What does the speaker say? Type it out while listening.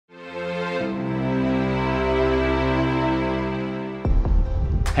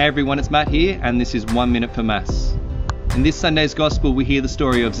Hey everyone, it's Matt here, and this is 1 Minute for Mass. In this Sunday's Gospel, we hear the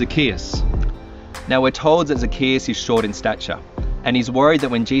story of Zacchaeus. Now we're told that Zacchaeus is short in stature, and he's worried that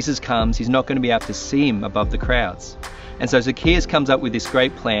when Jesus comes, he's not going to be able to see him above the crowds. And so Zacchaeus comes up with this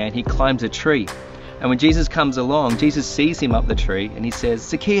great plan. He climbs a tree, and when Jesus comes along, Jesus sees him up the tree, and he says,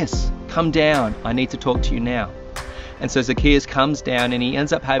 "Zacchaeus, come down, I need to talk to you now." And so Zacchaeus comes down, and he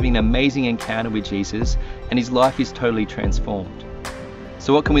ends up having an amazing encounter with Jesus, and his life is totally transformed.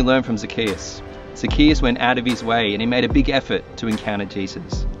 So what can we learn from Zacchaeus? Zacchaeus went out of his way and he made a big effort to encounter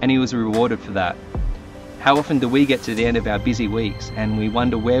Jesus, and he was rewarded for that. How often do we get to the end of our busy weeks and we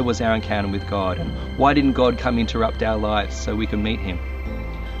wonder, where was our encounter with God, and why didn't God come interrupt our lives so we can meet him?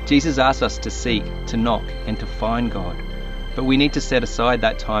 Jesus asks us to seek, to knock, and to find God, but we need to set aside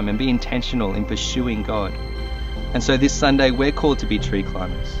that time and be intentional in pursuing God. And so this Sunday we're called to be tree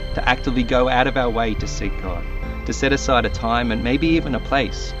climbers, to actively go out of our way to seek God, to set aside a time and maybe even a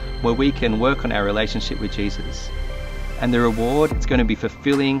place where we can work on our relationship with Jesus. And the reward, it's going to be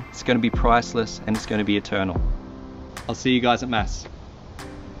fulfilling, it's going to be priceless, and it's going to be eternal. I'll see you guys at Mass.